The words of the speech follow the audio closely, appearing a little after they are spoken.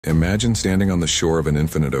Imagine standing on the shore of an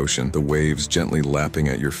infinite ocean, the waves gently lapping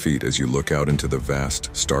at your feet as you look out into the vast,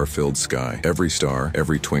 star-filled sky. Every star,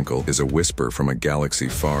 every twinkle, is a whisper from a galaxy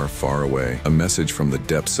far, far away, a message from the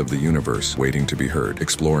depths of the universe waiting to be heard.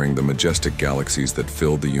 Exploring the majestic galaxies that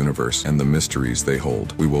fill the universe and the mysteries they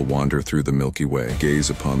hold, we will wander through the Milky Way, gaze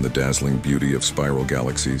upon the dazzling beauty of spiral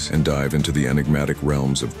galaxies, and dive into the enigmatic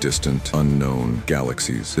realms of distant, unknown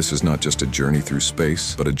galaxies. This is not just a journey through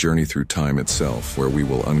space, but a journey through time itself, where we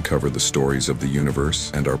will uncover the stories of the universe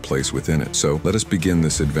and our place within it. So let us begin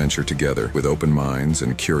this adventure together with open minds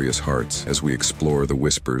and curious hearts as we explore the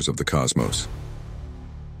whispers of the cosmos.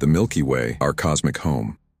 The Milky Way, our cosmic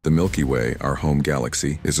home. The Milky Way, our home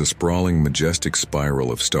galaxy, is a sprawling, majestic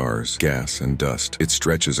spiral of stars, gas, and dust. It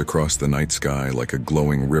stretches across the night sky like a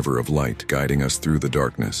glowing river of light, guiding us through the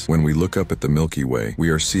darkness. When we look up at the Milky Way, we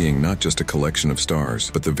are seeing not just a collection of stars,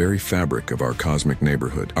 but the very fabric of our cosmic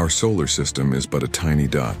neighborhood. Our solar system is but a tiny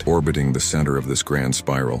dot, orbiting the center of this grand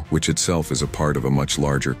spiral, which itself is a part of a much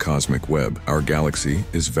larger cosmic web. Our galaxy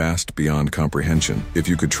is vast beyond comprehension. If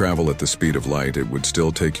you could travel at the speed of light, it would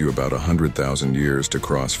still take you about 100,000 years to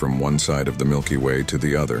cross from one side of the Milky Way to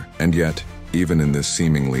the other. And yet, even in this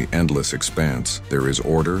seemingly endless expanse, there is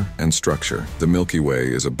order and structure. The Milky Way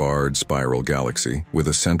is a barred spiral galaxy, with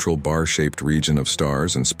a central bar-shaped region of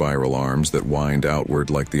stars and spiral arms that wind outward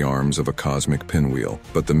like the arms of a cosmic pinwheel.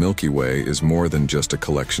 But the Milky Way is more than just a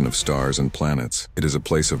collection of stars and planets. It is a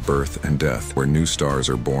place of birth and death, where new stars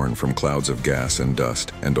are born from clouds of gas and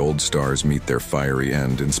dust, and old stars meet their fiery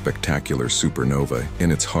end in spectacular supernovae.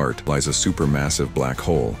 In its heart lies a supermassive black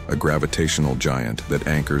hole, a gravitational giant that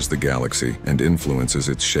anchors the galaxy and influences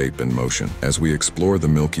its shape and motion. As we explore the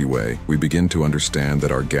Milky Way, we begin to understand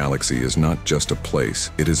that our galaxy is not just a place,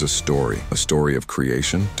 it is a story of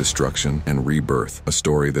creation, destruction, and rebirth, a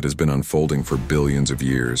story that has been unfolding for billions of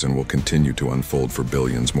years and will continue to unfold for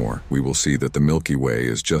billions more. We will see that the Milky Way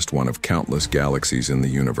is just one of countless galaxies in the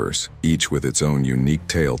universe, each with its own unique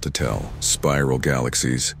tale to tell. Spiral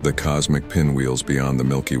galaxies, the cosmic pinwheels beyond the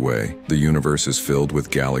Milky Way. The universe is filled with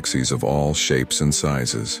galaxies of all shapes and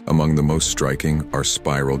sizes. Among the most striking are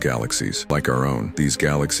spiral galaxies. Like our own, these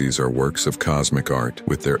galaxies are works of cosmic art,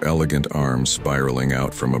 with their elegant arms spiraling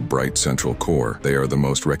out from a bright central core. They are the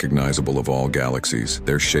most recognizable of all galaxies,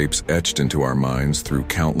 their shapes etched into our minds through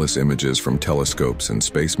countless images from telescopes and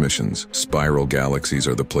space missions. Spiral galaxies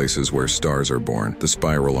are the places where stars are born. The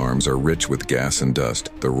spiral arms are rich with gas and dust,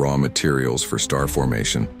 the raw materials for star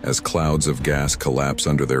formation. As clouds of gas collapse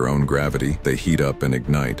under their own gravity, they heat up and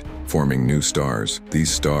ignite, forming new stars. These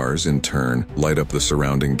stars, in turn, light up the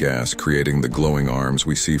surrounding gas, creating the glowing arms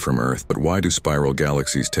we see from Earth. But why do spiral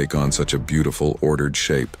galaxies take on such a beautiful, ordered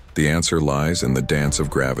shape? The answer lies in the dance of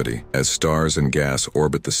gravity. As stars and gas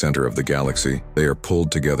orbit the center of the galaxy, they are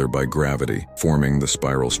pulled together by gravity, forming the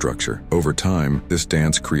spiral structure. Over time, this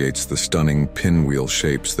dance creates the stunning pinwheel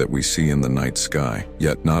shapes that we see in the night sky.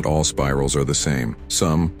 Yet not all spirals are the same.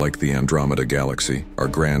 Some, like the Andromeda Galaxy, are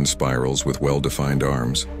grand spirals with well-defined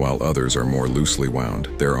arms, while others are more loosely wound,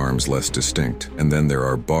 their arms less distinct. And then there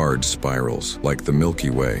are barred spirals, like the Milky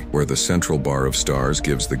Way, where the central bar of stars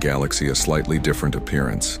gives the galaxy a slightly different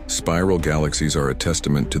appearance. Spiral galaxies are a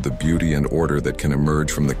testament to the beauty and order that can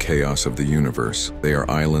emerge from the chaos of the universe. They are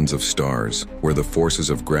islands of stars, where the forces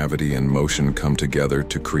of gravity and motion come together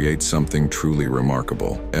to create something truly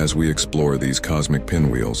remarkable. As we explore these cosmic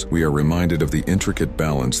pinwheels, we are reminded of the intricate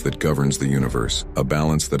balance that governs the universe, a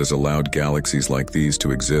balance that has allowed galaxies like these to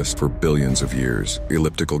exist for billions of years.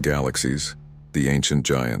 Elliptical galaxies, the ancient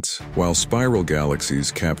giants. While spiral galaxies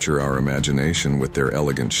capture our imagination with their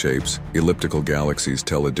elegant shapes, elliptical galaxies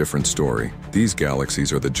tell a different story. These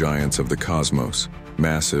galaxies are the giants of the cosmos,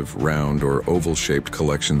 massive, round, or oval-shaped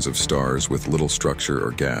collections of stars with little structure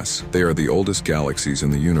or gas. They are the oldest galaxies in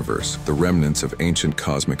the universe, the remnants of ancient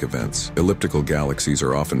cosmic events. Elliptical galaxies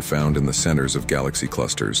are often found in the centers of galaxy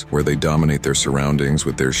clusters, where they dominate their surroundings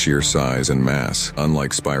with their sheer size and mass.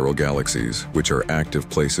 Unlike spiral galaxies, which are active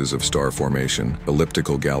places of star formation,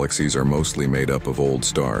 elliptical galaxies are mostly made up of old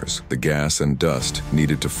stars. The gas and dust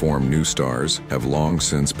needed to form new stars have long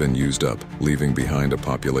since been used up, leaving behind a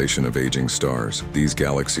population of aging stars. These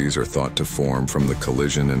galaxies are thought to form from the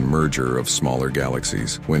collision and merger of smaller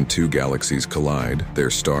galaxies. When two galaxies collide, their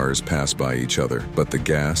stars pass by each other, but the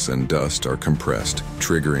gas and dust are compressed,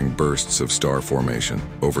 triggering bursts of star formation.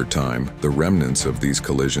 Over time, the remnants of these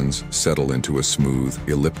collisions settle into a smooth,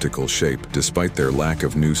 elliptical shape. Despite their lack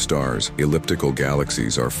of new stars, elliptical Elliptical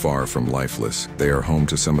galaxies are far from lifeless. They are home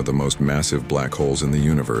to some of the most massive black holes in the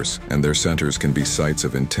universe, and their centers can be sites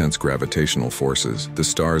of intense gravitational forces. The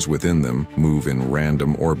stars within them move in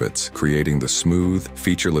random orbits, creating the smooth,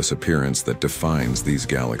 featureless appearance that defines these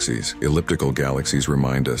galaxies. Elliptical galaxies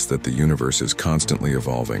remind us that the universe is constantly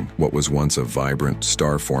evolving. What was once a vibrant,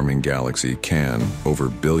 star-forming galaxy can, over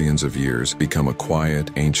billions of years, become a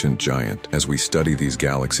quiet, ancient giant. As we study these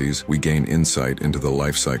galaxies, we gain insight into the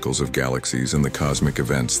life cycles of galaxies and the cosmic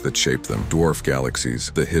events that shape them. Dwarf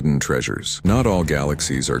galaxies, the hidden treasures. Not all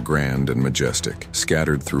galaxies are grand and majestic.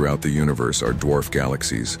 Scattered throughout the universe are dwarf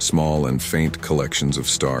galaxies, small and faint collections of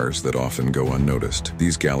stars that often go unnoticed.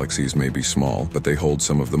 These galaxies may be small, but they hold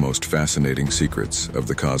some of the most fascinating secrets of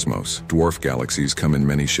the cosmos. Dwarf galaxies come in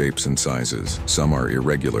many shapes and sizes. Some are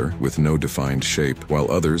irregular, with no defined shape, while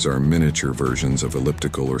others are miniature versions of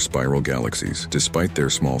elliptical or spiral galaxies. Despite their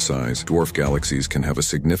small size, dwarf galaxies can have a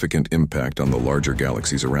significant impact on the larger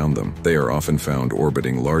galaxies around them. They are often found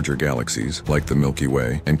orbiting larger galaxies, like the Milky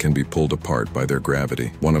Way, and can be pulled apart by their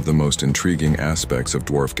gravity. One of the most intriguing aspects of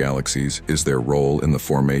dwarf galaxies is their role in the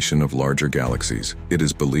formation of larger galaxies. It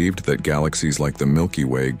is believed that galaxies like the Milky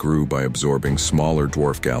Way grew by absorbing smaller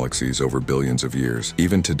dwarf galaxies over billions of years.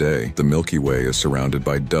 Even today, the Milky Way is surrounded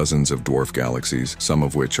by dozens of dwarf galaxies, some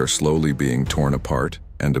of which are slowly being torn apart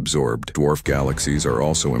and absorbed. Dwarf galaxies are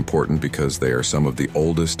also important because they are some of the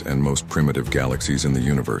oldest and most primitive galaxies in the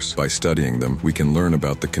universe. By studying them, we can learn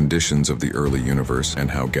about the conditions of the early universe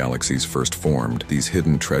and how galaxies first formed. These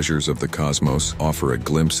hidden treasures of the cosmos offer a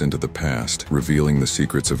glimpse into the past, revealing the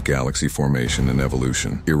secrets of galaxy formation and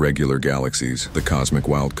evolution. Irregular galaxies, the cosmic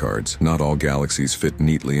wildcards. Not all galaxies fit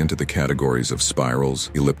neatly into the categories of spirals,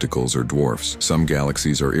 ellipticals, or dwarfs. Some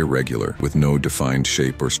galaxies are irregular, with no defined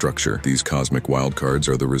shape or structure. These cosmic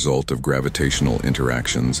wildcards are the result of gravitational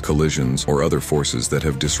interactions, collisions, or other forces that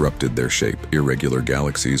have disrupted their shape. Irregular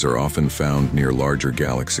galaxies are often found near larger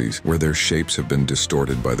galaxies, where their shapes have been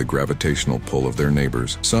distorted by the gravitational pull of their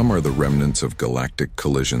neighbors. Some are the remnants of galactic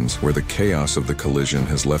collisions, where the chaos of the collision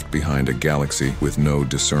has left behind a galaxy with no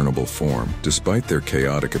discernible form. Despite their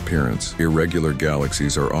chaotic appearance, irregular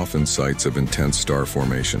galaxies are often sites of intense star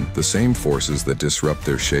formation. The same forces that disrupt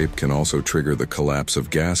their shape can also trigger the collapse of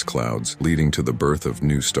gas clouds, leading to the birth of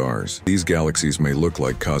new stars. These galaxies may look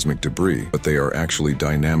like cosmic debris, but they are actually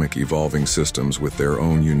dynamic, evolving systems with their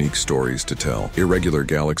own unique stories to tell. Irregular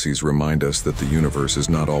galaxies remind us that the universe is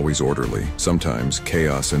not always orderly. Sometimes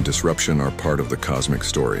chaos and disruption are part of the cosmic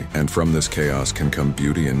story, and from this chaos can come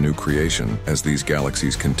beauty and new creation as these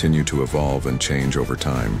galaxies continue to evolve and change over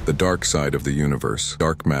time. The dark side of the universe,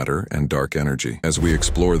 dark matter and dark energy. As we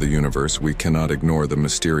explore the universe, we cannot ignore the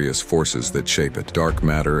mysterious forces that shape it. Dark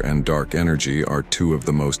matter and dark energy are two of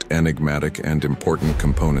the most enigmatic and important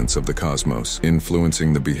components of the cosmos,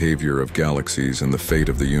 influencing the behavior of galaxies and the fate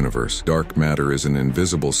of the universe. Dark matter is an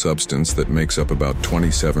invisible substance that makes up about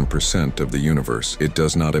 27% of the universe. It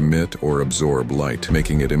does not emit or absorb light,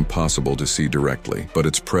 making it impossible to see directly, but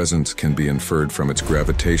its presence can be inferred from its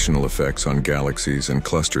gravitational effects on galaxies and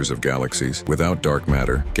clusters of galaxies. Without dark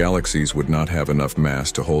matter, galaxies would not have enough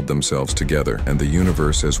mass to hold themselves together, and the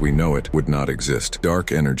universe as we know it would not exist.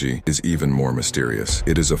 Dark energy is even more mysterious.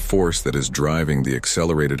 It is a force that is driving the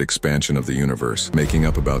accelerated expansion of the universe, making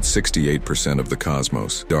up about 68% of the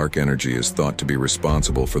cosmos. Dark energy is thought to be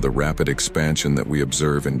responsible for the rapid expansion that we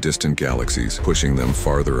observe in distant galaxies, pushing them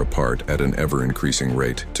farther apart at an ever-increasing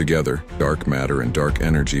rate. Together, dark matter and dark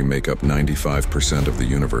energy make up 95% of the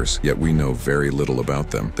universe, yet we know very little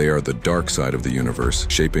about them. They are the dark side of the universe,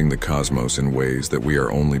 shaping the cosmos in ways that we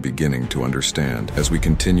are only beginning to understand. As we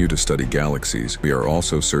continue to study galaxies, we are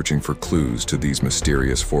also searching for clues to these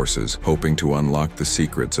mysterious forces, hoping to unlock the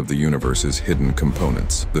secrets of the universe's hidden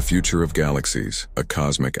components. The future of galaxies, a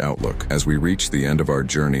cosmic outlook. As we reach the end of our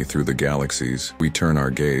journey through the galaxies, we turn our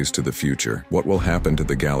gaze to the future. What will happen to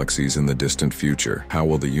the galaxies in the distant future? How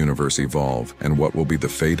will the universe evolve? And what will be the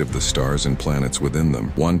fate of the stars and planets within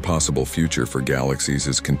them? One possible future for galaxies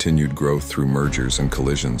is continued growth through mergers and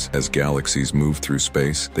collisions. As galaxies move through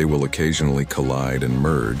space, they will occasionally collide and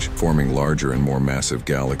merge, forming larger and more massive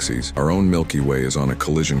galaxies. Our own Milky Way is on a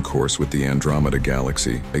collision course with the Andromeda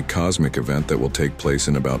Galaxy, a cosmic event that will take place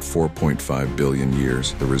in about 4.5 billion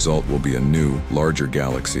years. The result will be a new, larger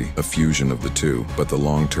galaxy, a fusion of the two, but the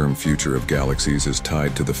long-term future of galaxies is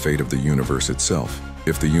tied to the fate of the universe itself.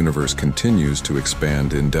 If the universe continues to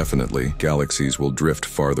expand indefinitely, galaxies will drift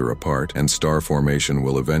farther apart, and star formation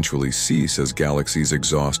will eventually cease as galaxies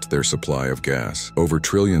exhaust their supply of gas. Over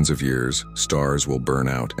trillions of years, stars will burn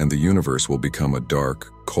out, and the universe will become a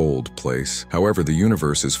dark, cold place. However, the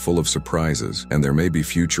universe is full of surprises, and there may be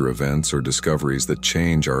future events or discoveries that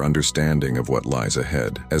change our understanding of what lies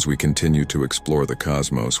ahead. As we continue to explore the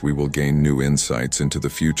cosmos, we will gain new insights into the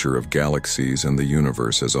future of galaxies and the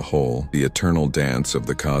universe as a whole, the eternal dance of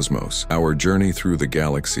the cosmos. Our journey through the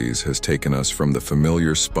galaxies has taken us from the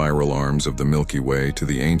familiar spiral arms of the Milky Way to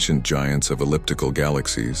the ancient giants of elliptical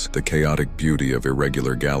galaxies, the chaotic beauty of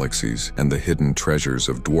irregular galaxies, and the hidden treasures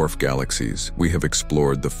of dwarf galaxies. We have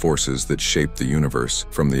explored the forces that shape the universe,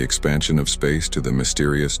 from the expansion of space to the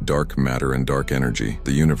mysterious dark matter and dark energy.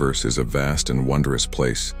 The universe is a vast and wondrous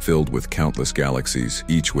place, filled with countless galaxies,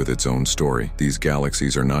 each with its own story. These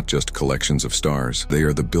galaxies are not just collections of stars. They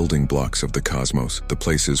are the building blocks of the cosmos, the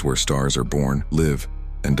places where stars are born, live,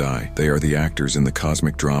 and die. They are the actors in the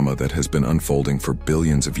cosmic drama that has been unfolding for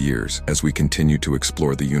billions of years. As we continue to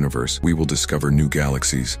explore the universe, we will discover new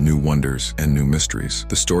galaxies, new wonders, and new mysteries.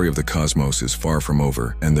 The story of the cosmos is far from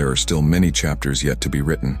over, and there are still many chapters yet to be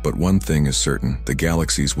written. But one thing is certain: the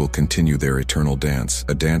galaxies will continue their eternal dance,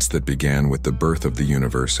 a dance that began with the birth of the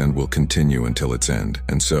universe and will continue until its end.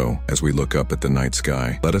 And so, as we look up at the night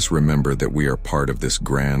sky, let us remember that we are part of this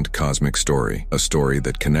grand cosmic story, a story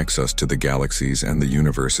that connects us to the galaxies and the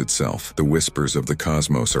universe itself. The whispers of the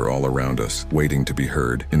cosmos are all around us, waiting to be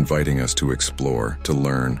heard, inviting us to explore, to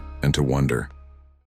learn, and to wonder.